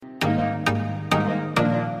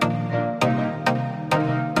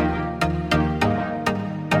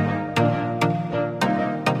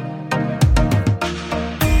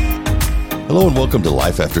Hello and welcome to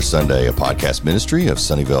Life After Sunday, a podcast ministry of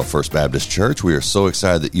Sunnyvale First Baptist Church. We are so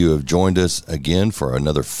excited that you have joined us again for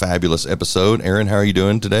another fabulous episode. Aaron, how are you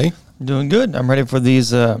doing today? Doing good. I'm ready for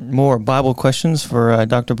these more Bible questions for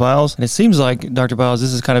Dr. Biles. And it seems like, Dr. Biles,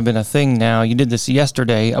 this has kind of been a thing now. You did this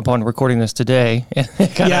yesterday upon recording this today, and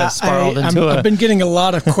it kind of spiraled into I've been getting a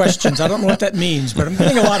lot of questions. I don't know what that means, but I'm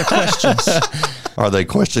getting a lot of questions. Are they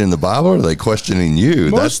questioning the Bible or are they questioning you?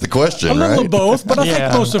 That's the question, right? A little of both, but I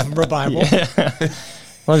think most of them are Bible. Yeah.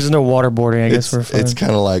 As long as there's no waterboarding, I guess we're fine. It's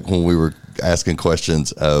kind of like when we were asking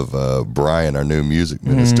questions of Brian, our new music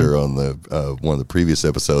minister, on the one of the previous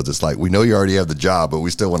episodes. It's like, we know you already have the job, but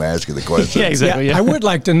we still want to ask you the question. Yeah, exactly. Yeah. I would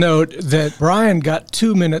like to note that Brian got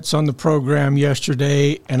 2 minutes on the program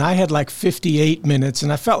yesterday, and I had like 58 minutes,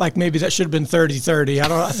 and I felt like maybe that should have been 30-30. I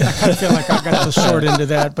kind of feel like I got the short end of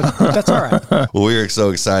that, but that's all right. Well, we are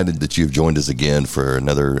so excited that you've joined us again for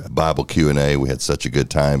another Bible Q&A. We had such a good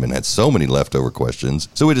time and had so many leftover questions.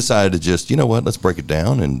 So we decided to just, you know what, let's break it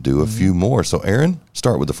down and do a few more. So Aaron,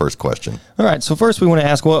 start with the first question. All right. So first we want to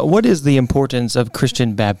ask, what is the importance of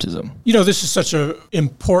Christian baptism? You know, this is such an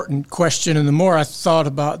important question, and the more I thought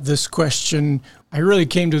about this question, I really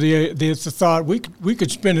came to the thought we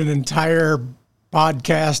could spend an entire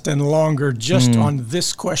podcast and longer just on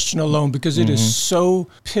this question alone, because it is so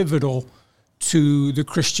pivotal to the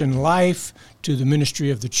Christian life, to the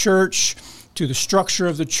ministry of the church, to the structure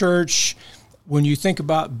of the church. When you think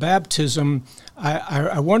about baptism,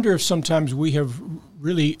 I wonder if sometimes we have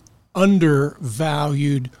really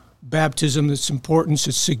undervalued baptism, its importance,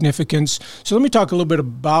 its significance. So let me talk a little bit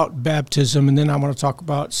about baptism, and then I want to talk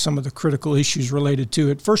about some of the critical issues related to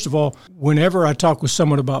it. First of all, whenever I talk with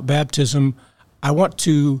someone about baptism, I want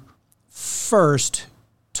to first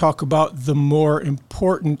talk about the more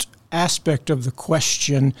important aspect of the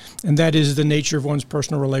question, and that is the nature of one's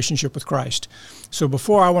personal relationship with Christ. So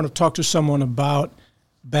before I want to talk to someone about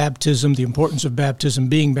baptism, the importance of baptism,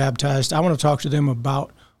 being baptized, I want to talk to them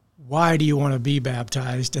about why do you want to be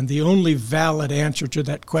baptized? And the only valid answer to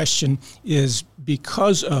that question is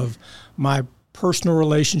because of my personal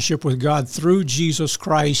relationship with God through Jesus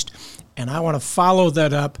Christ, and I want to follow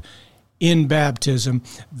that up in baptism.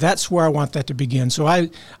 That's where I want that to begin. So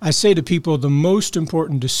I say to people, the most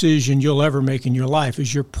important decision you'll ever make in your life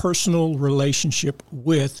is your personal relationship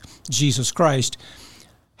with Jesus Christ.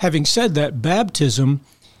 Having said that, baptism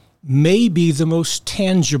may be the most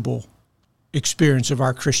tangible experience of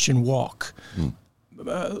our Christian walk.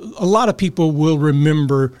 A lot of people will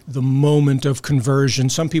remember the moment of conversion.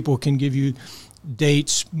 Some people can give you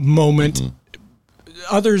dates, moment.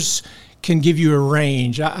 Others can give you a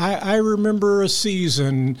range. I remember a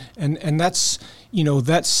season, and that's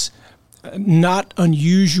not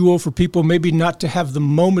unusual for people maybe not to have the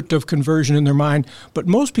moment of conversion in their mind, but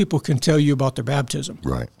most people can tell you about their baptism.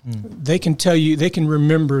 Right. They can tell you, they can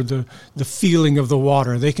remember the feeling of the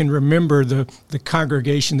water. They can remember the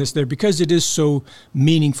congregation that's there because it is so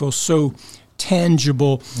meaningful, so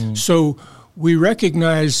tangible. So we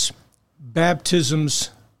recognize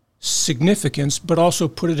baptism's significance, but also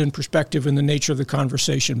put it in perspective in the nature of the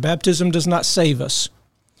conversation. Baptism does not save us.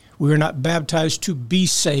 We are not baptized to be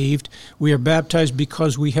saved. We are baptized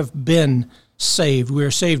because we have been saved. We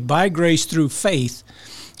are saved by grace through faith.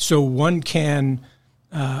 So one can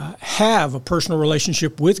have a personal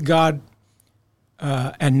relationship with God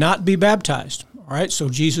and not be baptized. All right, so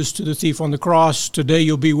Jesus to the thief on the cross, today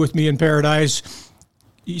you'll be with me in paradise,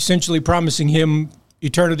 essentially promising him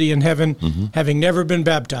eternity in heaven, having never been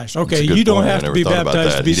baptized. Okay, you don't have to be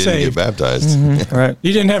baptized to be saved. He didn't get baptized. Right.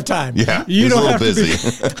 You didn't have time. Yeah, you don't have busy.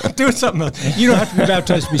 to be doing something else. You don't have to be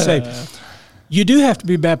baptized to be saved. You do have to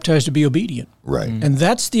be baptized to be obedient. Right. And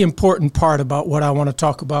that's the important part about what I want to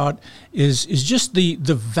talk about is just the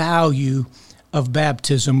value of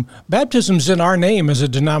baptism. Baptism's in our name as a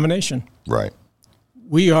denomination. Right.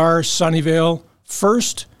 We are Sunnyvale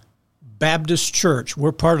First Baptist Church.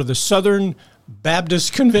 We're part of the Southern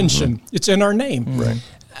Baptist Convention. It's in our name. Right.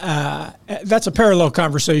 That's a parallel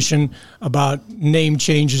conversation about name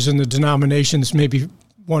changes in the denominations, maybe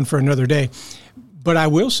one for another day. But I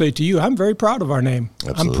will say to you, I'm very proud of our name.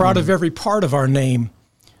 Absolutely. I'm proud of every part of our name.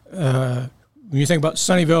 When you think about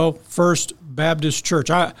Sunnyvale First Baptist Church,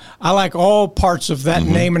 I like all parts of that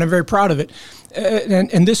name, and I'm very proud of it.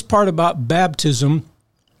 And this part about baptism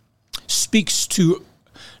speaks to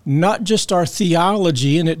not just our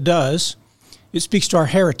theology, and it does. It speaks to our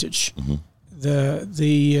heritage,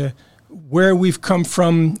 the where we've come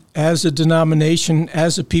from as a denomination,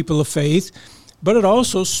 as a people of faith, but it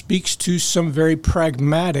also speaks to some very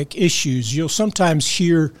pragmatic issues. You'll sometimes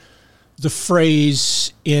hear the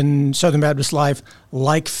phrase in Southern Baptist life,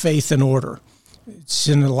 like faith and order. It's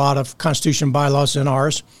in a lot of Constitution bylaws in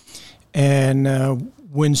ours. And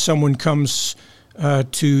when someone comes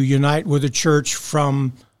to unite with a church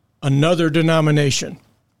from another denomination,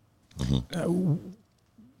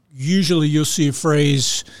 usually you'll see a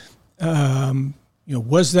phrase,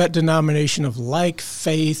 was that denomination of like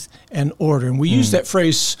faith and order? And we use that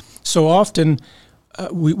phrase so often,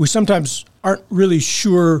 we sometimes aren't really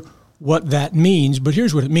sure what that means, but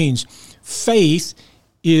here's what it means. Faith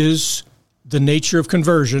is the nature of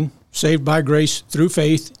conversion, saved by grace through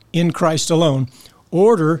faith in Christ alone.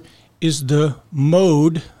 Order is the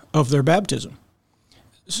mode of their baptism.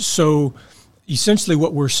 So essentially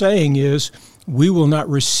what we're saying is we will not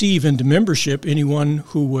receive into membership anyone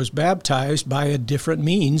who was baptized by a different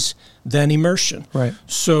means than immersion. Right.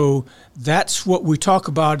 So that's what we talk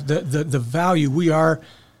about, the value. We are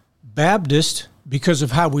Baptist because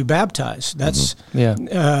of how we baptize. That's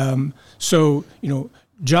so,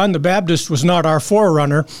 John the Baptist was not our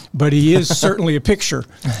forerunner, but he is certainly a picture.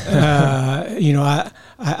 I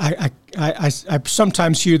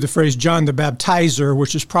sometimes hear the phrase John the Baptizer,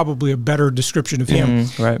 which is probably a better description of him.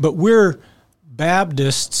 Right. But we're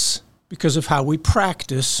Baptists because of how we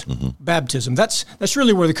practice baptism. That's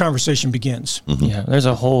really where the conversation begins. Yeah, there's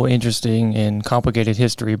a whole interesting and complicated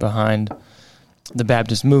history behind the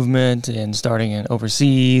Baptist movement and starting in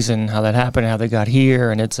overseas and how that happened, how they got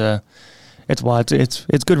here, and it's wild.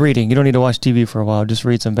 It's good reading. You don't need to watch TV for a while. Just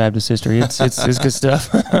read some Baptist history. It's good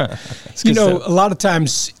stuff. A lot of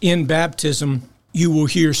times in baptism, you will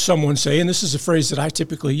hear someone say, and this is a phrase that I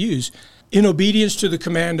typically use, in obedience to the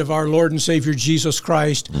command of our Lord and Savior Jesus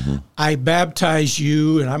Christ, I baptize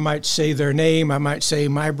you, and I might say their name. I might say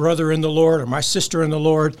my brother in the Lord or my sister in the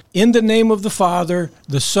Lord, in the name of the Father,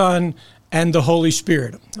 the Son, and the Holy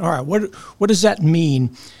Spirit. All right, what does that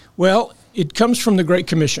mean? Well, it comes from the Great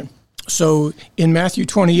Commission. So in Matthew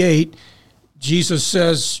 28, Jesus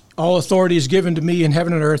says, all authority is given to me in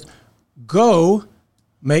heaven and earth. Go,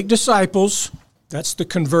 make disciples. That's the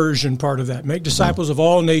conversion part of that. Make disciples of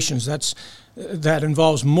all nations. That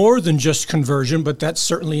involves more than just conversion, but that's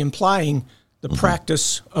certainly implying the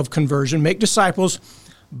practice of conversion. Make disciples,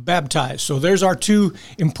 baptize. So there's our two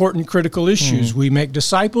important critical issues. We make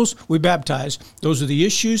disciples, we baptize. Those are the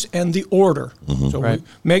issues and the order. So we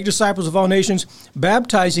make disciples of all nations,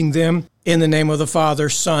 baptizing them in the name of the Father,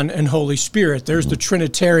 Son, and Holy Spirit. There's the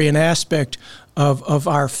Trinitarian aspect of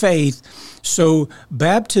our faith. So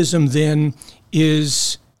baptism then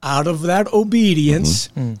is out of that obedience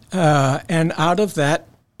and out of that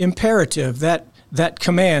imperative, that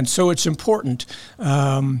command. So it's important.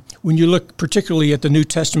 When you look particularly at the New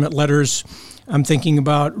Testament letters, I'm thinking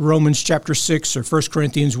about Romans chapter 6 or 1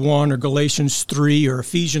 Corinthians 1 or Galatians 3 or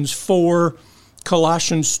Ephesians 4,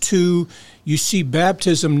 Colossians 2. You see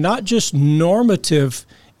baptism not just normative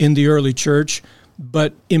in the early church,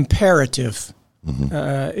 but imperative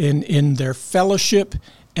in their fellowship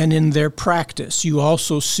and in their practice. You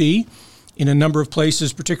also see in a number of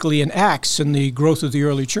places, particularly in Acts and the growth of the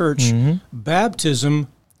early church, baptism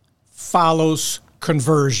follows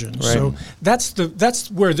conversion. Right. So that's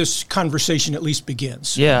where this conversation at least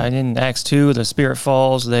begins. Yeah, and in Acts 2, the Spirit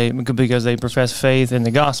falls because they profess faith in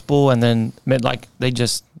the gospel, and then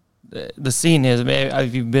the scene is,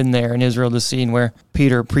 if you've been there in Israel, the scene where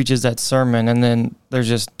Peter preaches that sermon, and then there's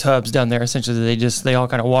just tubs down there. Essentially, they all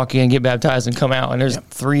kind of walk in, get baptized, and come out, and there's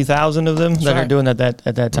 3,000 of them that are doing that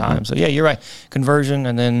at that time. So yeah, you're right. Conversion,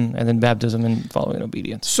 and then baptism, and following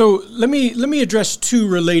obedience. So let me address two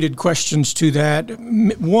related questions to that.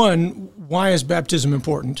 One, why is baptism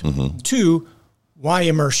important? Two, why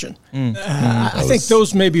immersion? I think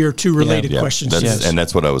those maybe are two related questions. And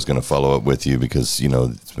that's what I was going to follow up with you, because,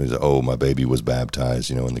 my baby was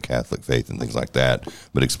baptized, in the Catholic faith and things like that.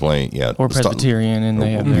 But explain, or Presbyterian, and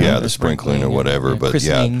they have the sprinkling or whatever. But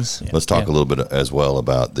let's talk a little bit as well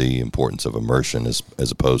about the importance of immersion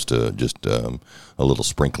as opposed to just a little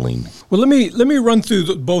sprinkling. Well, let me run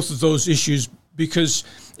through both of those issues, because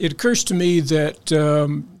it occurs to me that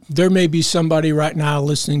there may be somebody right now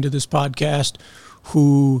listening to this podcast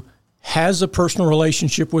who has a personal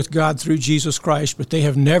relationship with God through Jesus Christ, but they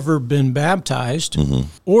have never been baptized,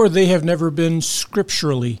 or they have never been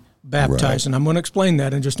scripturally baptized. Right. And I'm going to explain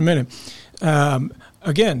that in just a minute.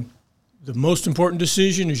 Again, the most important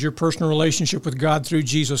decision is your personal relationship with God through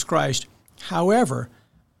Jesus Christ. However,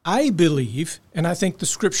 I believe, and I think the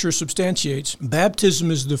Scripture substantiates,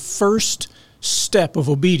 baptism is the first step of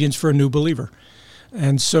obedience for a new believer.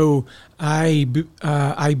 And so I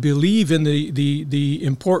believe in the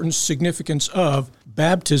importance, significance of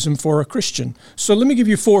baptism for a Christian. So let me give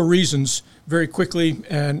you 4 reasons very quickly,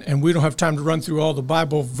 and we don't have time to run through all the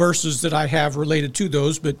Bible verses that I have related to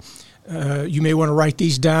those, but You may want to write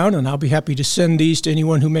these down, and I'll be happy to send these to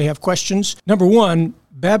anyone who may have questions. Number one,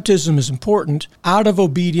 baptism is important out of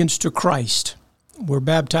obedience to Christ. We're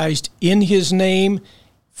baptized in his name,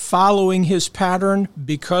 following his pattern,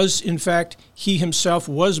 because, in fact, he himself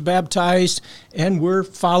was baptized, and we're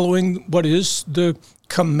following what is the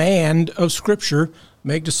command of Scripture: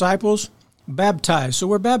 make disciples, baptize. So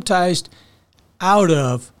we're baptized out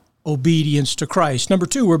of obedience to Christ. Number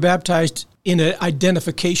two, we're baptized in an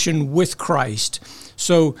identification with Christ.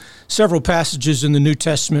 So several passages in the New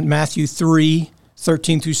Testament: Matthew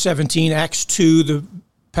 3:13-17, Acts 2, the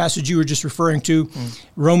passage you were just referring to,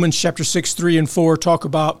 Romans chapter 6, 3 and 4 talk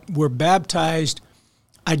about we're baptized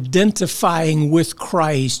identifying with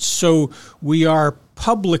Christ. So we are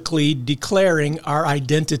publicly declaring our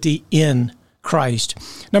identity in Christ.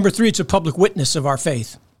 Number three, it's a public witness of our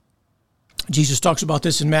faith. Jesus talks about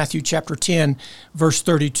this in Matthew chapter 10, verse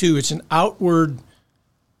 32. It's an outward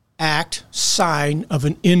act, sign of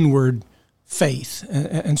an inward faith.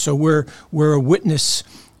 And so we're a witness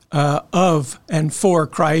of and for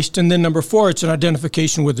Christ. And then number four, it's an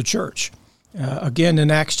identification with the church. Again,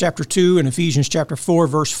 in Acts chapter 2 and Ephesians chapter 4,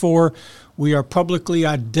 verse 4, we are publicly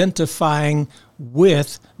identifying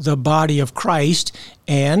with the body of Christ.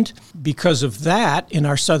 And because of that, in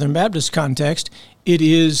our Southern Baptist context, it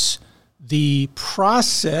is the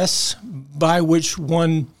process by which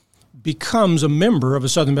one becomes a member of a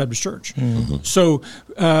Southern Baptist church. Mm-hmm. So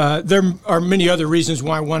there are many other reasons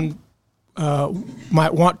why one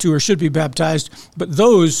might want to or should be baptized, but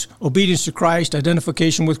those: obedience to Christ,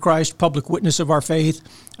 identification with Christ, public witness of our faith,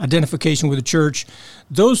 identification with the church,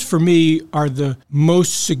 those for me are the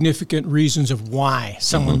most significant reasons of why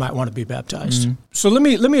someone might want to be baptized. Mm-hmm. So let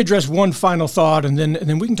me address one final thought, and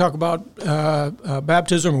then we can talk about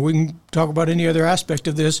baptism, or we can talk about any other aspect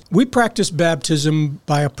of this. We practice baptism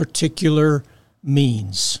by a particular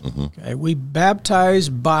means. Okay? We baptize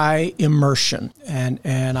by immersion. And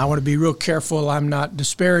I want to be real careful. I'm not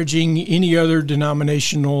disparaging any other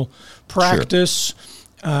denominational practice.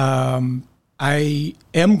 Sure. I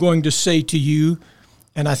am going to say to you,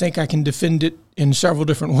 and I think I can defend it in several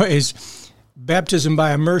different ways, baptism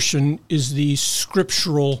by immersion is the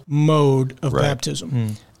scriptural mode of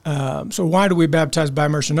baptism. So why do we baptize by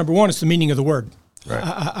immersion? Number one, it's the meaning of the word.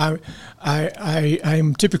 Right.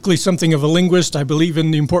 I'm typically something of a linguist. I believe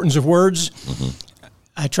in the importance of words. Mm-hmm.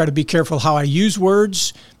 I try to be careful how I use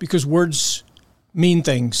words, because words mean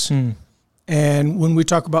things. And when we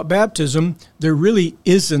talk about baptism, there really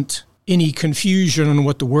isn't any confusion on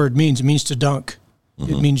what the word means. It means to dunk.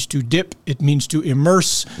 Mm-hmm. It means to dip. It means to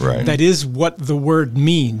immerse. Right. That is what the word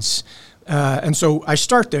means. And so I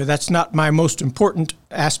start there. That's not my most important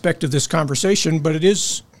aspect of this conversation, but it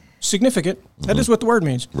is significant. That is what the word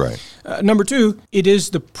means. Right. Number two, it is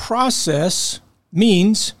the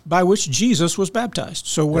means by which Jesus was baptized.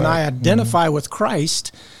 So when I identify with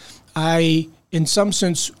Christ, I, in some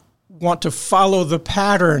sense, want to follow the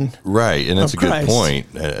pattern. Right, and that's a good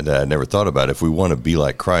point that I never thought about. If we want to be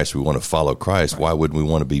like Christ, we want to follow Christ, why wouldn't we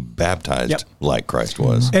want to be baptized like Christ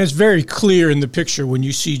was? And it's very clear in the picture when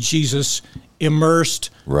you see Jesus immersed,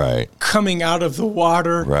 coming out of the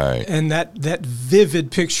water, and that vivid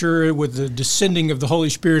picture with the descending of the Holy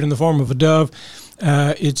Spirit in the form of a dove.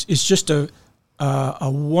 It's just a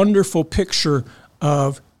wonderful picture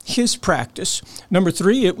of his practice. Number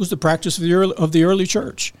three, it was the practice of the early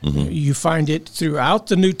church. Mm-hmm. You find it throughout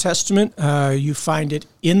the New Testament. You find it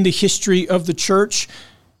in the history of the church.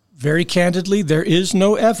 Very candidly, there is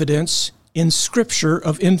no evidence in Scripture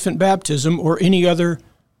of infant baptism or any other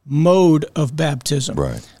mode of baptism.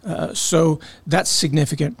 Right. So that's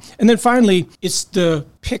significant. And then finally, it's the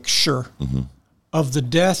picture of the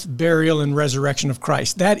death, burial, and resurrection of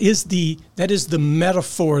Christ. That is the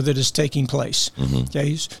metaphor that is taking place. Okay?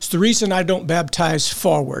 It's the reason I don't baptize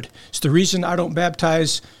forward. It's the reason I don't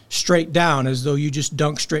baptize straight down, as though you just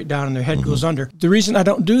dunk straight down and their head goes under. The reason I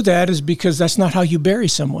don't do that is because that's not how you bury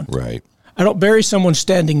someone. Right. I don't bury someone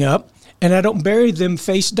standing up, and I don't bury them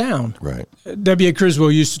face down. Right. W.A.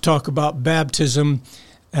 Criswell used to talk about baptism.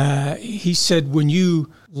 He said, when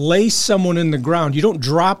you lay someone in the ground, you don't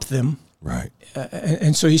drop them. Right.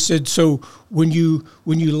 And so he said, so when you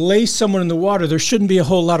lay someone in the water, there shouldn't be a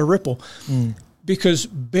whole lot of ripple, because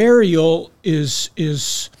burial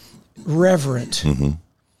is reverent.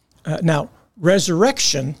 Now,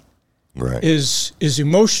 resurrection is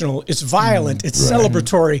emotional, it's violent, it's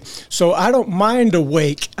celebratory. So I don't mind a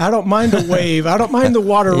wake, I don't mind a wave, I don't mind the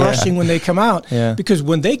water rushing when they come out, because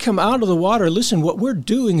when they come out of the water, listen, what we're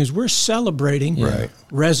doing is we're celebrating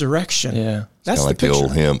resurrection. Yeah. That's like the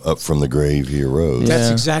old hymn, "Up from the grave he arose."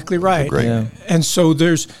 That's exactly right. And so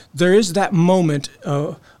there is that moment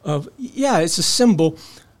it's a symbol,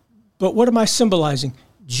 but what am I symbolizing?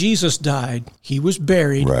 Jesus died, he was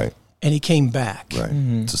buried, right, and he came back. Right.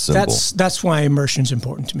 It's a symbol. That's why immersion is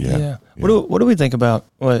important to me. Yeah. What do we think about,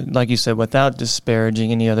 like you said, without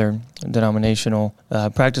disparaging any other denominational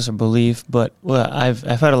practice or belief? But I've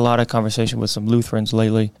had a lot of conversation with some Lutherans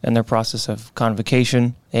lately and their process of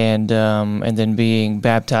convocation and then being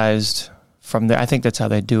baptized from there. I think that's how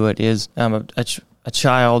they do it. Is a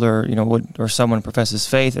child or someone professes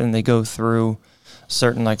faith and they go through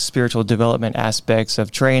certain like spiritual development aspects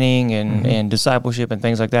of training and discipleship and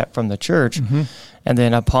things like that from the church. And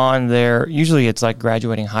then upon usually it's like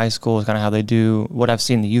graduating high school is kind of how they do what I've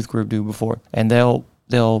seen the youth group do before. And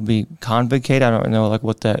they'll be convocated. I don't know like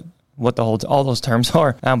what all those terms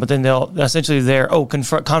are. But then they'll essentially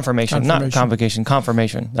confirmation, not convocation,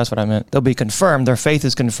 confirmation. That's what I meant. They'll be confirmed. Their faith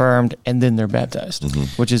is confirmed, and then they're baptized,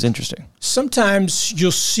 which is interesting. Sometimes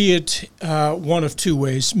you'll see it one of two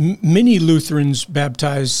ways. Many Lutherans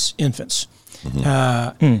baptize infants,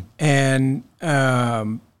 and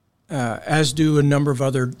as do a number of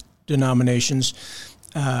other denominations.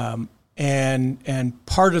 And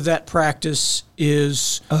part of that practice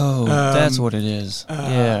is that's what it is.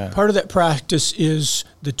 Part of that practice is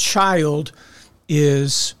the child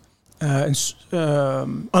is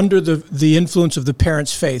under the influence of the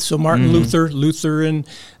parents' faith. So Martin Lutheran,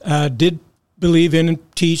 did believe in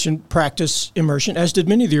and teach and practice immersion, as did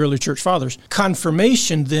many of the early church fathers.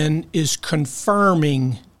 Confirmation then is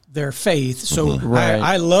confirming their faith. So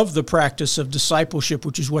I love the practice of discipleship,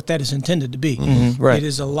 which is what that is intended to be. It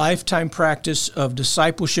is a lifetime practice of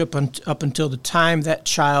discipleship up until the time that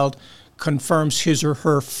child confirms his or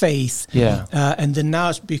her faith. And then now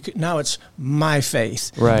it's my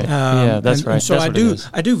faith. Right. That's right. And so that's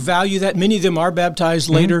I do value that. Many of them are baptized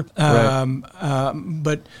later.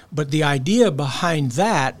 But the idea behind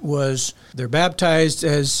that was they're baptized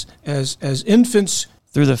as infants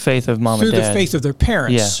through the faith of mom and dad. Through the faith of their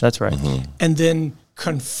parents. Yeah, that's right. And then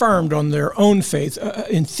confirmed on their own faith.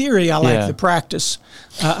 In theory, I like the practice.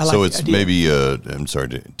 So it's maybe, I'm sorry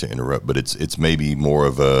to interrupt, but it's maybe more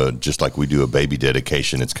of a, just like we do a baby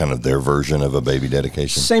dedication, it's kind of their version of a baby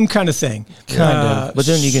dedication? Same kind of thing. Kind of. But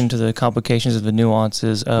then you get into the complications of the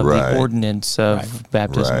nuances of the ordinance of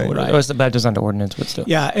baptism. Oh, it's the baptism under ordinance, but still.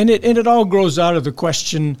 Yeah, and it all grows out of the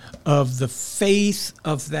question of the faith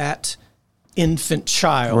of that infant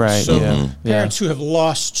child. Right. So parents who have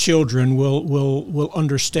lost children will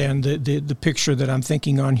understand the picture that I'm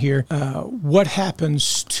thinking on here. What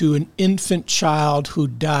happens to an infant child who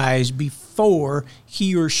dies before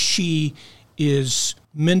he or she is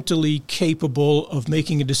mentally capable of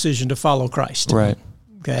making a decision to follow Christ? Right.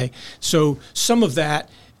 Okay. So some of that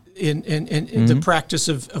in the practice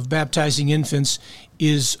of baptizing infants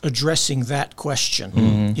is addressing that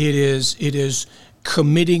question. It is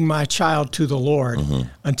committing my child to the Lord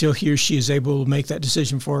until he or she is able to make that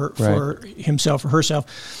decision for himself or herself.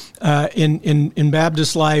 In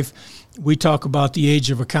Baptist life, we talk about the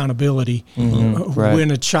age of accountability,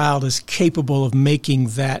 when a child is capable of making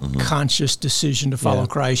that conscious decision to follow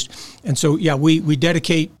Christ. And so, we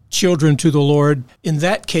dedicate children to the Lord. In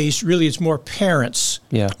that case, really, it's more parents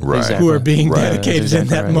who are being dedicated in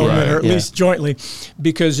that moment, or at least jointly,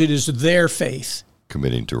 because it is their faith.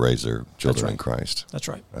 Committing to raise their children in Christ. That's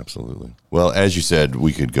right. Absolutely. Well, as you said,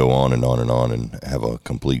 we could go on and on and on and have a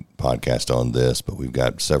complete podcast on this, but we've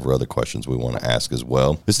got several other questions we want to ask as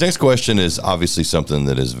well. This next question is obviously something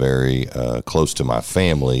that is very close to my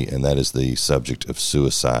family, and that is the subject of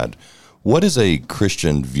suicide. What is a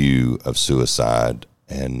Christian view of suicide,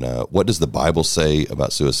 and what does the Bible say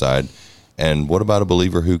about suicide? And what about a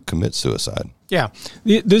believer who commits suicide? Yeah,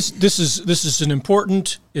 this is an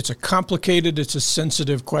important, it's a complicated, it's a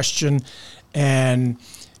sensitive question, and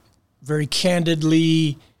very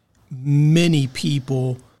candidly, many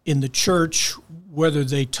people in the church, whether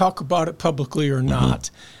they talk about it publicly or not,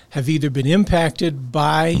 have either been impacted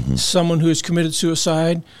by someone who has committed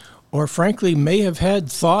suicide, or frankly may have had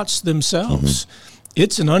thoughts themselves.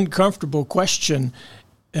 It's an uncomfortable question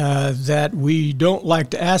that we don't like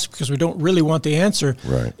to ask because we don't really want the answer.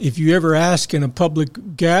 Right. If you ever ask in a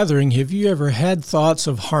public gathering, have you ever had thoughts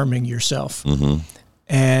of harming yourself?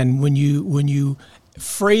 And when you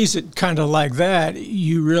phrase it kind of like that,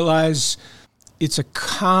 you realize it's a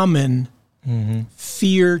common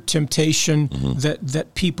fear, temptation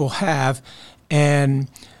that people have. And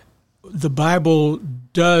the Bible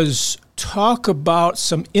does talk about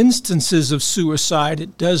some instances of suicide.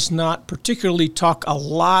 It does not particularly talk a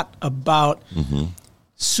lot about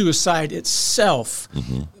suicide itself.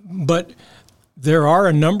 But there are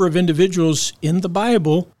a number of individuals in the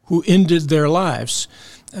Bible who ended their lives.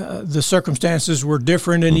 The circumstances were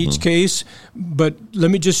different in each case, but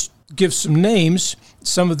let me just give some names.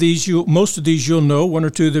 Some of these, most of these you'll know. One or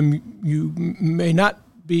two of them you may not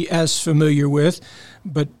be as familiar with,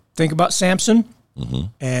 but think about Samson.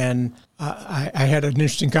 And I had an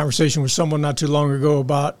interesting conversation with someone not too long ago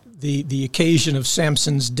about the occasion of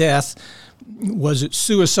Samson's death. Was it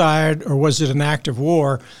suicide or was it an act of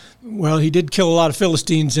war? Well, he did kill a lot of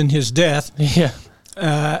Philistines in his death. Yeah.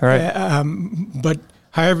 Right. But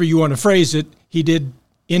however you want to phrase it, he did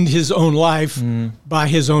end his own life by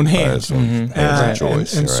his own hand.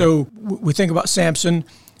 Choice. And so we think about Samson,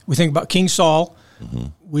 we think about King Saul.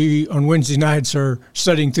 We, on Wednesday nights, are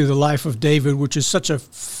studying through the life of David, which is such a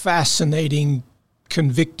fascinating,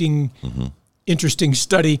 convicting, interesting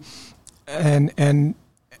study. And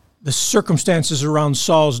the circumstances around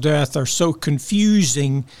Saul's death are so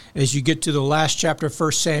confusing as you get to the last chapter of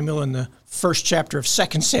 1 Samuel and the first chapter of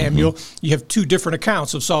 2 Samuel. You have two different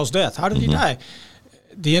accounts of Saul's death. How did he die?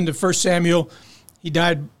 At the end of 1 Samuel, he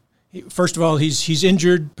died. First of all, he's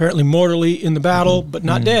injured, apparently mortally in the battle, but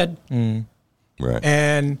not dead. Right.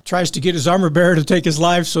 And tries to get his armor bearer to take his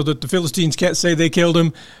life so that the Philistines can't say they killed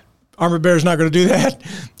him. Armor bearer's not going to do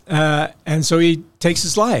that. And so he takes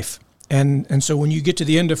his life. And so when you get to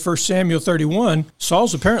the end of 1 Samuel 31,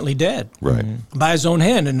 Saul's apparently dead. Right. By his own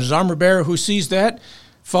hand. And his armor bearer who sees that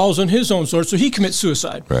falls on his own sword, so he commits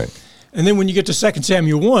suicide. Right. And then when you get to 2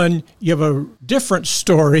 Samuel 1, you have a different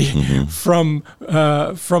story from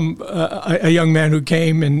a young man who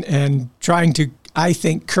came and trying to, I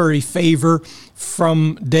think, curry favor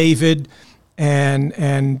from David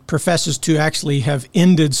and professes to actually have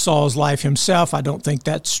ended Saul's life himself. I don't think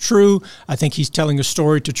that's true. I think he's telling a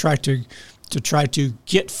story to try to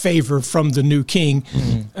get favor from the new king.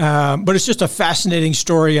 But it's just a fascinating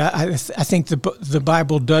story. I think the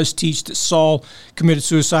Bible does teach that Saul committed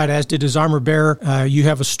suicide, as did his armor bearer. You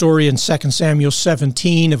have a story in 2 Samuel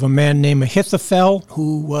 17 of a man named Ahithophel,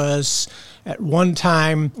 who was at one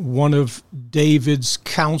time one of David's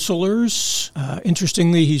counselors.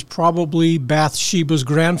 Interestingly, he's probably Bathsheba's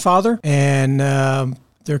grandfather. And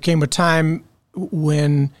there came a time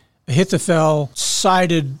when Ahithophel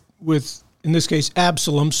sided with, in this case,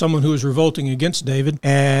 Absalom, someone who was revolting against David.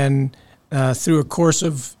 And through a course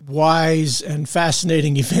of wise and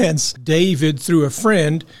fascinating events, David, through a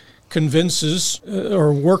friend, convinces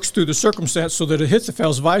or works through the circumstance so that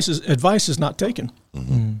Ahithophel's advice is not taken.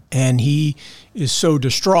 And he is so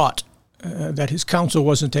distraught that his counsel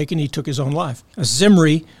wasn't taken, he took his own life.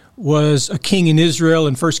 Zimri was a king in Israel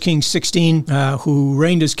in 1 Kings 16 who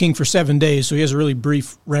reigned as king for 7 days, so he has a really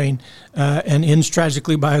brief reign, and ends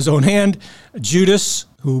tragically by his own hand. Judas,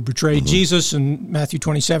 who betrayed Jesus in Matthew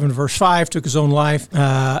 27, verse 5, took his own life.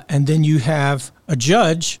 And then you have a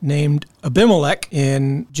judge named Abimelech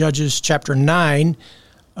in Judges chapter 9,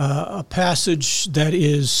 a passage that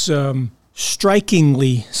is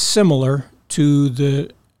strikingly similar to the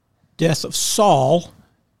death of Saul,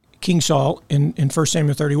 King Saul, in 1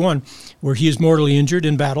 Samuel 31, where he is mortally injured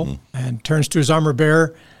in battle and turns to his armor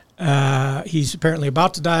bearer. He's apparently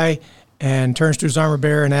about to die, and turns to his armor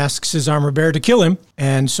bearer and asks his armor bearer to kill him.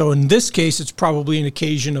 And so in this case, it's probably an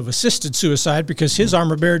occasion of assisted suicide because his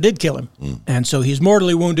armor bearer did kill him. And so he's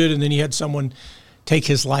mortally wounded, and then he had someone take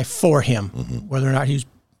his life for him. Whether or not he's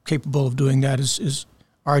capable of doing that is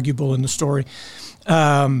arguable in the story.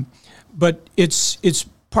 But it's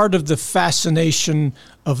part of the fascination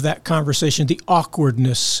of that conversation, the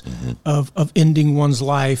awkwardness of ending one's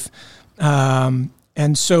life.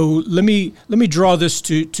 And so let me draw this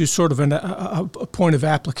to sort of a point of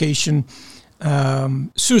application.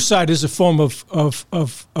 Suicide is a form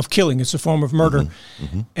of killing. It's a form of murder.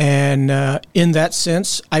 And in that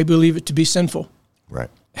sense, I believe it to be sinful. Right.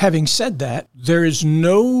 Having said that, there is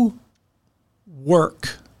no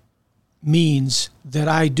work means that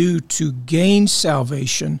I do to gain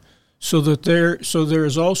salvation, so there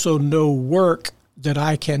is also no work that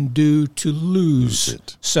I can do to lose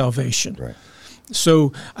salvation. Right.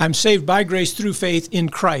 So I'm saved by grace through faith in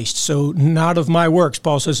Christ, so not of my works,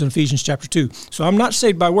 Paul says in Ephesians chapter 2. So I'm not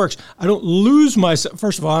saved by works. I don't lose my,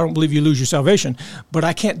 first of all, I don't believe you lose your salvation, but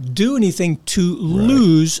I can't do anything to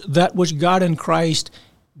lose that which God in Christ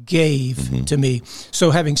gave to me.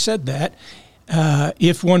 So having said that,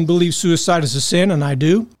 if one believes suicide is a sin, and I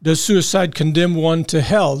do, does suicide condemn one to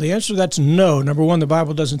hell? The answer to that's no. Number one, the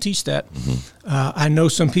Bible doesn't teach that. I know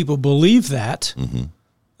some people believe that.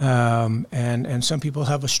 And some people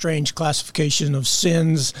have a strange classification of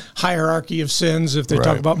sins, hierarchy of sins, if they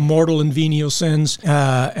talk about mortal and venial sins.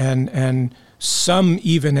 And some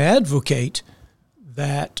even advocate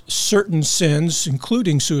that certain sins,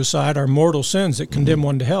 including suicide, are mortal sins that condemn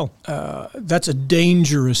one to hell. That's a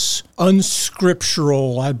dangerous,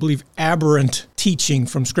 unscriptural, I believe, aberrant teaching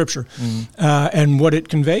from Scripture. And what it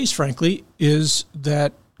conveys, frankly, is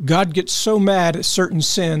that God gets so mad at certain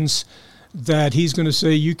sins that he's going to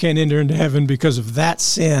say you can't enter into heaven because of that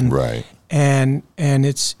sin. Right. And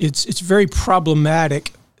it's very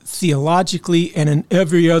problematic theologically and in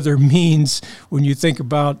every other means when you think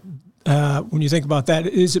about that.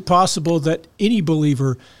 Is it possible that any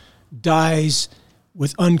believer dies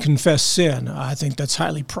with unconfessed sin? I think that's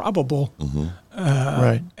highly probable.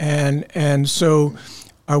 Right. And so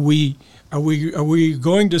are we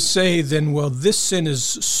going to say then, well, this sin is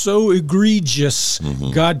so egregious,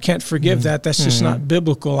 God can't forgive that? That's just not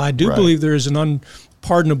biblical. I do believe there is an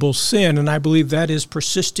unpardonable sin, and I believe that is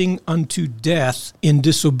persisting unto death in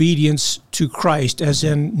disobedience to Christ, as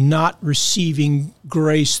in not receiving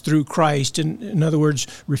grace through Christ. In other words,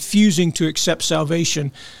 refusing to accept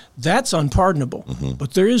salvation. That's unpardonable.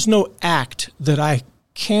 But there is no act that I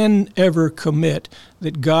can ever commit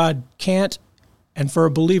that God can't, and for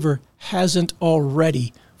a believer, hasn't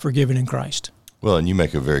already forgiven in Christ. Well, and you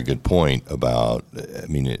make a very good point about, I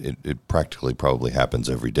mean, it practically probably happens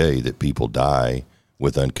every day that people die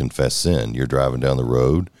with unconfessed sin. You're driving down the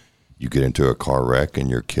road, you get into a car wreck and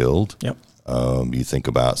you're killed. Yep. You think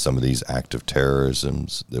about some of these active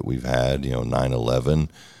terrorisms that we've had, 9/11,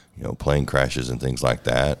 plane crashes and things like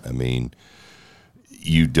that. I mean,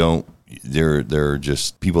 there are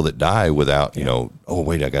just people that die without, oh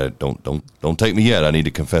wait, I got to don't take me yet. I need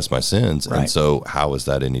to confess my sins. Right. And so how is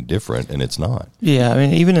that any different? And it's not. Yeah, I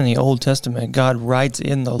mean, even in the Old Testament, God writes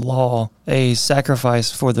in the law a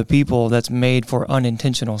sacrifice for the people that's made for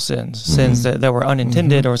unintentional sins, sins that were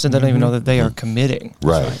unintended, or sins they don't even know that they are committing.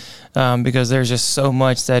 Right. Because there's just so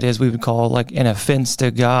much that is we would call like an offense to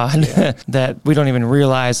God that we don't even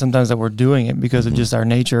realize sometimes that we're doing it because of just our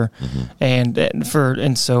nature, and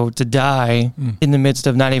so to die in the midst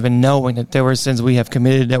of not even knowing that there were sins we have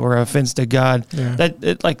committed that were offense to God,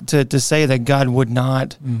 to say that God would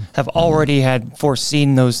not have already had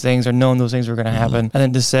foreseen those things or known those things were going to happen, and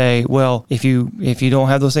then to say, well, if you don't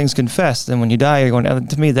have those things confessed, then when you die, you're going.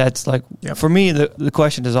 To me, that's like for me, the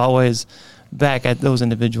question is always back at those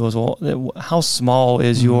individuals. Well, how small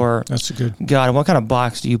is your God? What kind of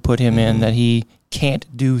box do you put him in that he can't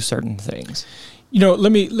do certain things?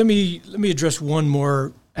 Let me address one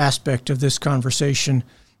more aspect of this conversation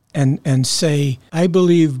and say I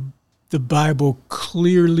believe the Bible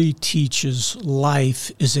clearly teaches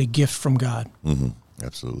life is a gift from God.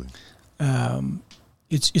 Absolutely.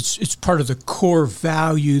 It's part of the core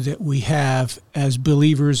value that we have as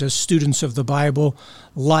believers, as students of the Bible.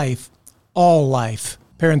 All life,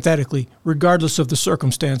 parenthetically, regardless of the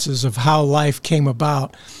circumstances of how life came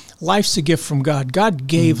about, life's a gift from God. God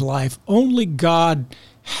gave life. Only God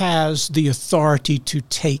has the authority to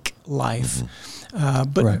take life.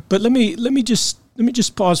 But let me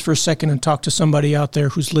just pause for a second and talk to somebody out there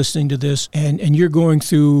who's listening to this, and you're going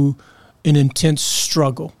through an intense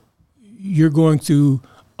struggle. You're going through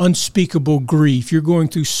unspeakable grief. You're going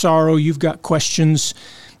through sorrow. You've got questions,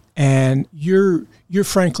 and you're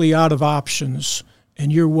frankly out of options,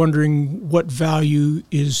 and you're wondering what value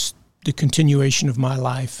is the continuation of my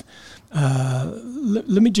life. Let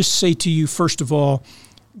me just say to you, first of all,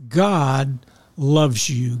 God loves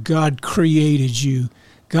you. God created you.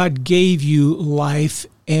 God gave you life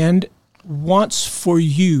and wants for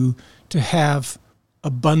you to have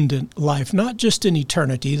abundant life, not just in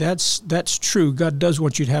eternity. That's true. God does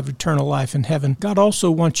want you to have eternal life in heaven. God also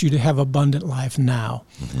wants you to have abundant life now.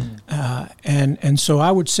 And so I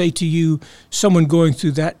would say to you, someone going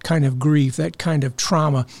through that kind of grief, that kind of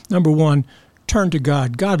trauma, number one, turn to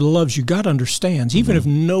God. God loves you. God understands. Even if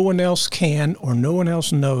no one else can or no one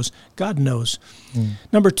else knows, God knows.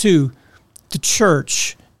 Number two, the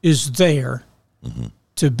church is there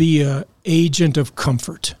to be an agent of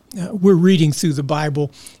comfort. We're reading through the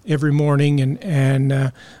Bible every morning,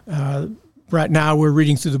 and right now we're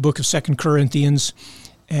reading through the book of 2 Corinthians.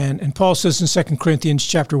 And Paul says in 2 Corinthians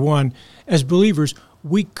chapter 1, as believers,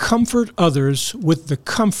 we comfort others with the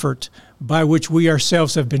comfort by which we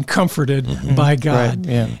ourselves have been comforted by God.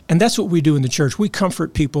 Right, And that's what we do in the church. We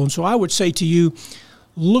comfort people. And so I would say to you,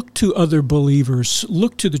 look to other believers,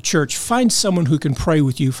 look to the church, find someone who can pray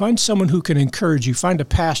with you, find someone who can encourage you, find a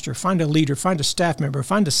pastor, find a leader, find a staff member,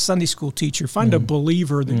 find a Sunday school teacher, find a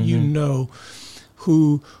believer that you know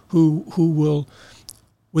who will,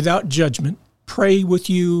 without judgment, pray with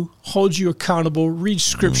you, hold you accountable, read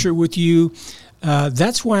scripture with you.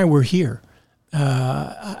 That's why we're here.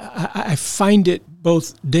 I find it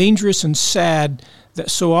both dangerous and sad that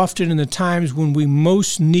so often in the times when we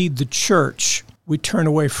most need the church, we turn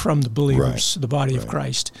away from the believers, the body of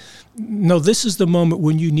Christ. No, this is the moment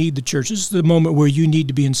when you need the church. This is the moment where you need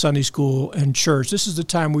to be in Sunday school and church. This is the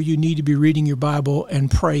time where you need to be reading your Bible and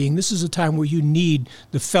praying. This is the time where you need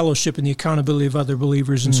the fellowship and the accountability of other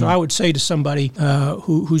believers. And so I would say to somebody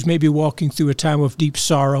who's maybe walking through a time of deep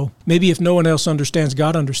sorrow, maybe if no one else understands,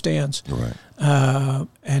 God understands. Right.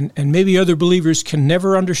 And maybe other believers can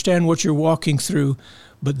never understand what you're walking through,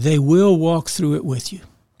 but they will walk through it with you.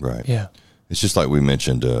 Right. Yeah. It's just like we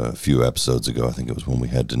mentioned a few episodes ago. I think it was when we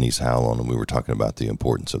had Denise Howell on, and we were talking about the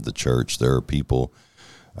importance of the church. There are people,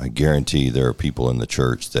 I guarantee there are people in the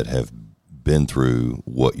church that have been through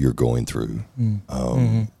what you're going through.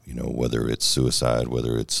 You know, whether it's suicide,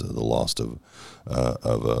 whether it's the loss of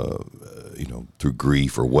through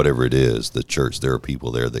grief or whatever it is, the church, there are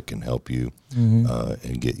people there that can help you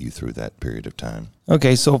and get you through that period of time.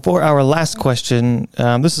 Okay, so for our last question,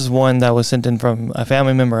 this is one that was sent in from a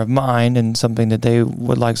family member of mine and something that they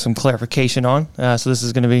would like some clarification on. So this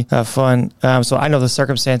is going to be fun. So I know the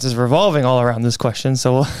circumstances revolving all around this question,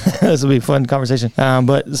 so this will be a fun conversation.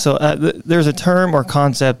 There's a term or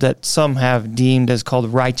concept that some have deemed as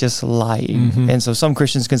called righteous lying. And so some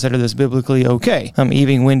Christians consider this biblically okay,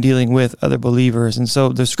 even when dealing with other believers. And so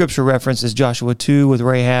the scripture reference is Joshua 2 with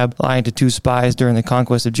Rahab lying to 2 spies during the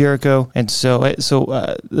conquest of Jericho. And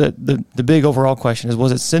the big overall question is,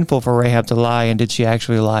 was it sinful for Rahab to lie, and did she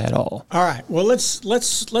actually lie at all? All right. Well, let's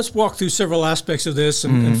walk through several aspects of this.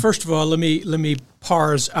 And first of all, let me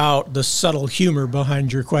parse out the subtle humor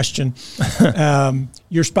behind your question.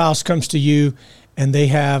 Your spouse comes to you, and they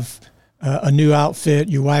have a new outfit.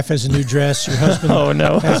 Your wife has a new dress. Your husband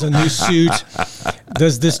has a new suit.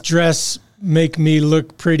 Does this dress make me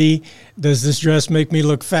look pretty? Does this dress make me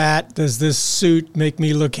look fat? Does this suit make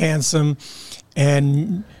me look handsome?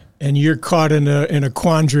 And you're caught in a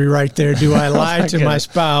quandary right there. Do I lie to my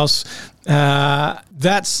spouse?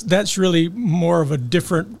 That's really more of a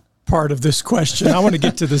different part of this question. I want to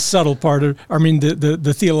get to the subtle part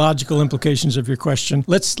the theological implications of your question.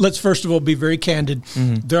 Let's first of all be very candid.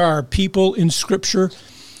 There are people in Scripture,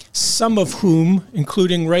 some of whom,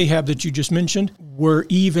 including Rahab that you just mentioned, were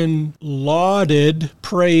even lauded,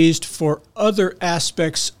 praised for other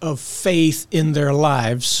aspects of faith in their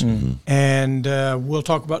lives. And we'll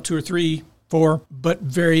talk about 2 or 3, 4, but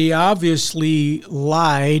very obviously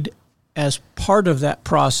lied as part of that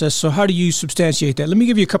process. So how do you substantiate that? Let me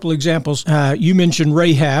give you a couple of examples. You mentioned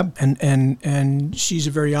Rahab, and she's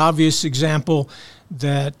a very obvious example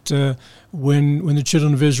that when the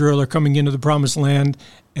children of Israel are coming into the promised land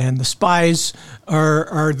and the spies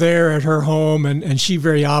are there at her home, and she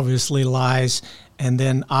very obviously lies. And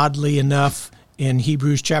then oddly enough, in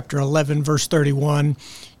Hebrews chapter 11, verse 31,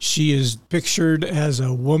 she is pictured as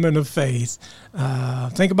a woman of faith.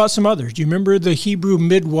 Think about some others. Do you remember the Hebrew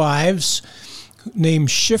midwives named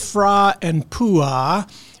Shiphrah and Puah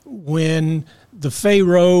when the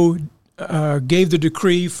Pharaoh gave the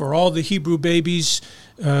decree for all the Hebrew boys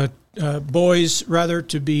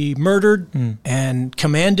to be murdered and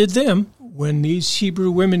commanded them, when these Hebrew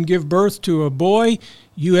women give birth to a boy,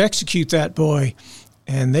 you execute that boy.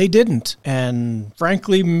 And they didn't, and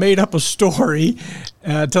frankly made up a story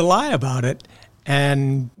to lie about it,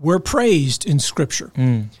 and were praised in Scripture.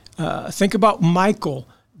 Think about Michal,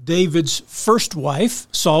 David's first wife,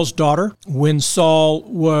 Saul's daughter. When Saul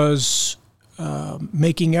was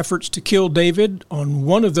making efforts to kill David, on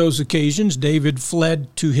one of those occasions, David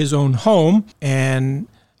fled to his own home, and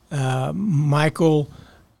Michal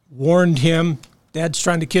warned him, "Dad's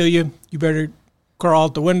trying to kill you. You better crawl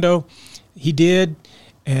out the window." He did.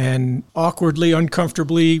 And awkwardly,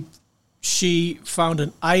 uncomfortably, she found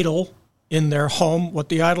an idol in their home. What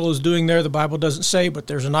the idol is doing there, the Bible doesn't say, but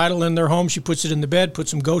there's an idol in their home. She puts it in the bed,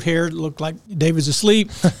 puts some goat hair, it looked like David's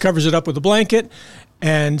asleep, covers it up with a blanket,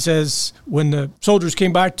 and says when the soldiers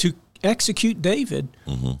came by to execute David,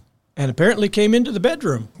 and apparently came into the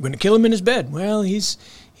bedroom, I'm going to kill him in his bed. Well, he's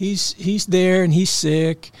there and he's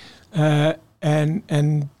sick,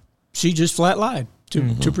 and she just flat lied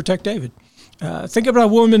to protect David. Think about a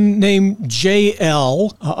woman named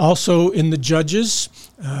Jael, also in the Judges,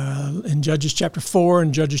 in Judges chapter 4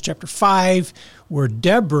 and Judges chapter 5, where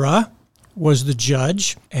Deborah was the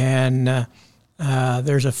judge. And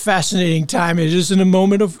there's a fascinating time. It is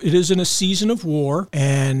in a season of war,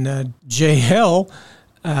 and Jael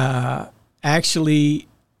actually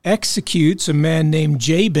executes a man named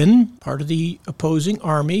Jabin, part of the opposing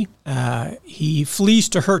army. He flees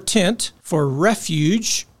to her tent for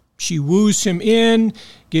refuge. She woos him in,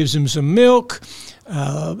 gives him some milk.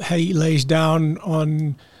 He lays down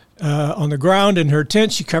on on the ground in her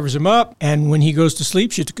tent. She covers him up. And when he goes to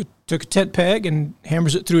sleep, she took a tent peg and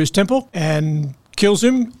hammers it through his temple and kills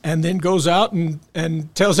him, and then goes out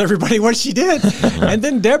and tells everybody what she did. And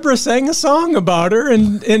then Deborah sang a song about her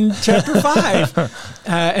in chapter 5.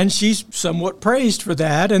 And she's somewhat praised for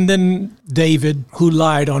that. And then David, who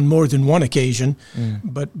lied on more than one occasion,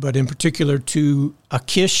 but in particular to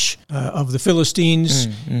Achish of the Philistines,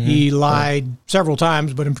 he lied several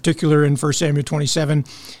times, but in particular in 1 Samuel 27.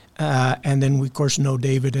 And then we, of course, know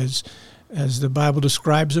David as the Bible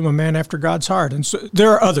describes him, a man after God's heart. And so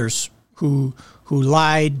there are others who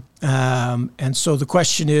lied. And so the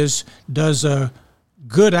question is, does a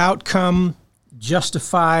good outcome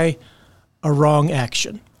justify a wrong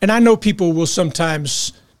action? And I know people will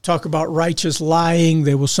sometimes talk about righteous lying.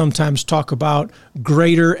 They will sometimes talk about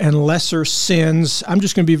greater and lesser sins. I'm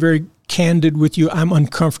just going to be very candid with you. I'm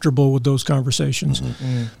uncomfortable with those conversations.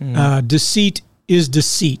 Deceit is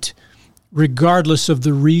deceit, regardless of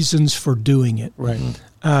the reasons for doing it. Right.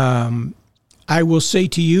 I will say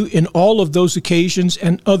to you, in all of those occasions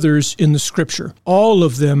and others in the Scripture, all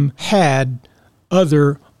of them had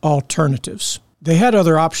other alternatives. They had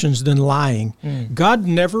other options than lying. God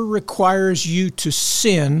never requires you to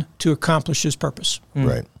sin to accomplish His purpose.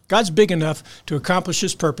 Right. God's big enough to accomplish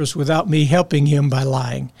His purpose without me helping Him by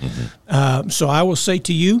lying. So I will say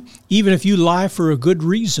to you, even if you lie for a good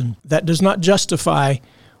reason, that does not justify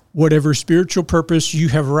whatever spiritual purpose you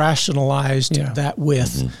have rationalized that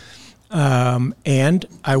with. And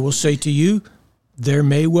I will say to you, there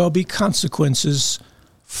may well be consequences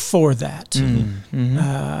for that.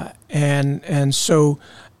 And so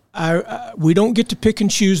we don't get to pick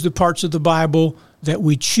and choose the parts of the Bible that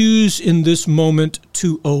we choose in this moment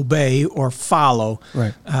to obey or follow.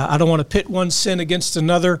 Right. I don't want to pit one sin against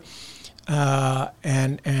another,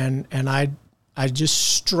 and I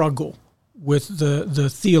just struggle with the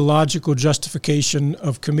theological justification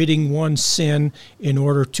of committing one sin in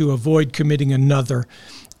order to avoid committing another.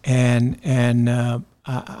 And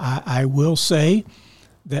I will say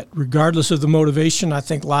that regardless of the motivation, I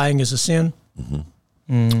think lying is a sin.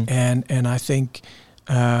 And I think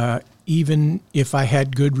even if I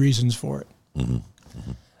had good reasons for it.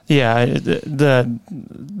 Yeah,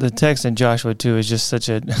 the text in Joshua 2 is just such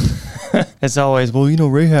a, it's always, well,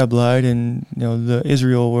 Rahab lied and, the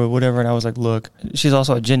Israel or whatever. And I was like, look, she's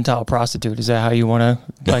also a Gentile prostitute. Is that how you want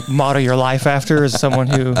to model your life after, as someone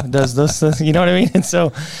who does this? You know what I mean? And so,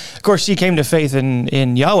 of course, she came to faith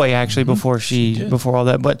in Yahweh actually before all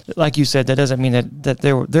that. But like you said, that doesn't mean that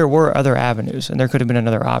there were other avenues and there could have been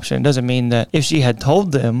another option. It doesn't mean that if she had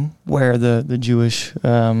told them where the Jewish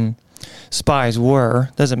spies were,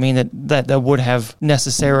 doesn't mean that would have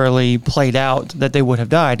necessarily played out, that they would have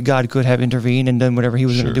died. God could have intervened and done whatever He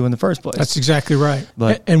was going to do in the first place. That's exactly right.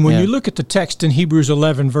 But, and when you look at the text in Hebrews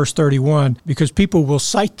 11, verse 31, because people will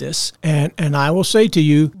cite this, and I will say to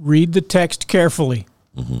you, read the text carefully.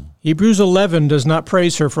 Hebrews 11 does not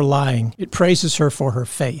praise her for lying. It praises her for her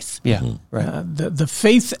faith. Yeah, right. The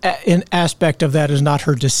faith in aspect of that is not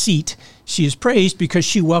her deceit. She is praised because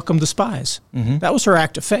she welcomed the spies. That was her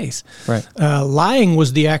act of faith. Right. Lying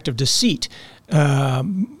was the act of deceit.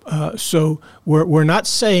 So we're not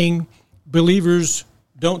saying believers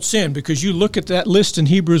don't sin, because you look at that list in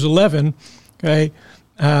Hebrews 11, okay,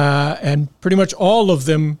 and pretty much all of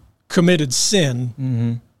them committed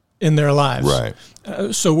sin in their lives. Right.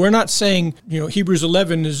 So we're not saying, Hebrews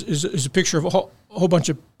 11 is a picture of a whole bunch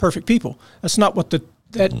of perfect people. That's not what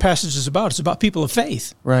that passage is about. It's about people of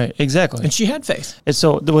faith. Right, exactly. And she had faith. And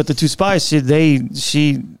so with the two spies,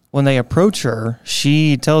 she when they approach her,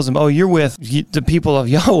 she tells them, "Oh, you're with the people of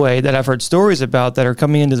Yahweh that I've heard stories about that are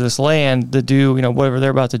coming into this land to do, whatever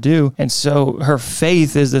they're about to do." And so her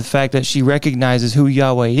faith is the fact that she recognizes who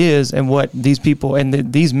Yahweh is and what these people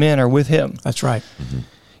and these men are with Him. That's right.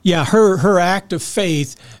 Yeah, her act of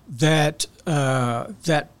faith that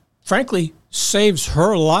frankly saves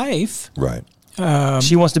her life. Right.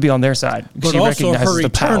 She wants to be on their side. But she also recognizes her the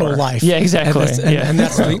eternal power. life. Yeah, exactly. And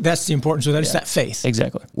that's the importance of that. It's that faith.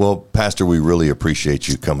 Exactly. Well, Pastor, we really appreciate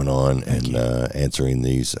you coming on and answering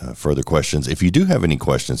these further questions. If you do have any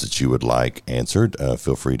questions that you would like answered,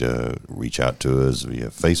 feel free to reach out to us via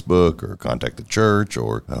Facebook or contact the church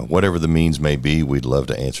or whatever the means may be. We'd love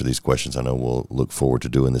to answer these questions. I know we'll look forward to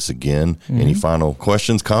doing this again. Any final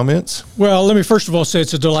questions, comments? Well, let me first of all say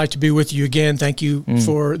it's a delight to be with you again. Thank you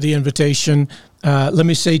for the invitation. Let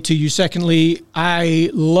me say to you, secondly, I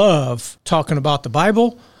love talking about the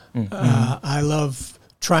Bible. I love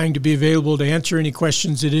trying to be available to answer any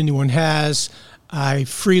questions that anyone has. I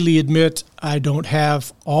freely admit I don't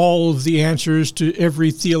have all of the answers to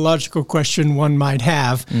every theological question one might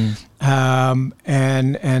have.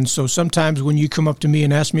 And so sometimes when you come up to me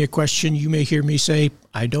and ask me a question, you may hear me say,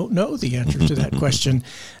 I don't know the answer to that question.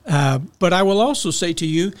 But I will also say to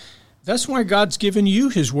you, that's why God's given you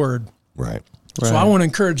his word. Right. So I want to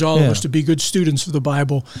encourage all of us to be good students of the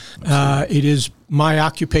Bible. It is my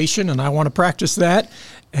occupation, and I want to practice that.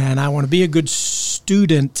 And I want to be a good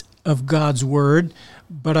student of God's word.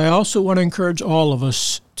 But I also want to encourage all of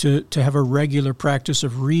us to have a regular practice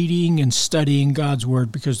of reading and studying God's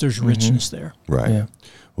word, because there's richness there. Right. Yeah.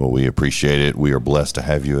 Well, we appreciate it. We are blessed to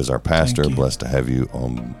have you as our pastor, blessed to have you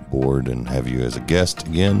on board and have you as a guest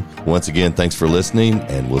again. Once again, thanks for listening,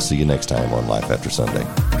 and we'll see you next time on Life After Sunday.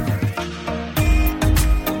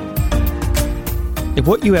 If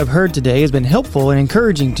what you have heard today has been helpful and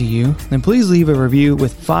encouraging to you, then please leave a review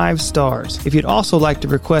with 5 stars. If you'd also like to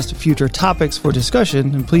request future topics for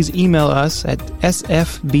discussion, then please email us at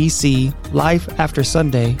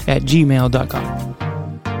sfbclifeaftersunday@gmail.com.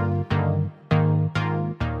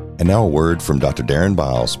 And now a word from Dr. Deron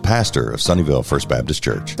Biles, pastor of Sunnyvale First Baptist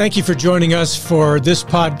Church. Thank you for joining us for this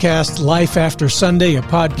podcast, Life After Sunday, a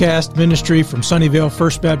podcast ministry from Sunnyvale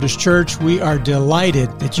First Baptist Church. We are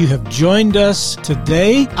delighted that you have joined us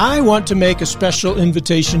today. I want to make a special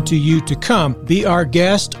invitation to you to come be our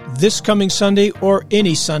guest this coming Sunday or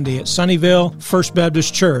any Sunday at Sunnyvale First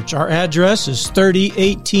Baptist Church. Our address is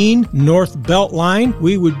 3018 North Beltline.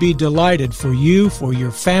 We would be delighted for you, for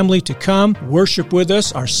your family to come worship with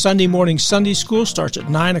us. Our Sunday morning Sunday school starts at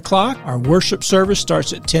 9 o'clock. Our worship service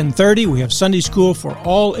starts at 10:30. We have Sunday school for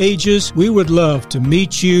all ages. We would love to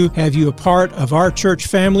meet you, have you a part of our church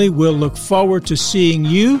family. We'll look forward to seeing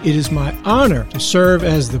you. It is my honor to serve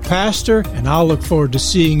as the pastor, and I'll look forward to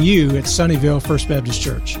seeing you at Sunnyvale First Baptist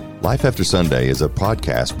Church. Life After Sunday is a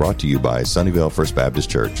podcast brought to you by Sunnyvale First Baptist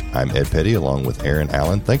Church. I'm Ed Petty along with Aaron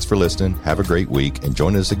Allen. Thanks for listening. Have a great week, and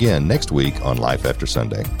join us again next week on Life After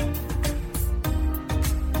Sunday.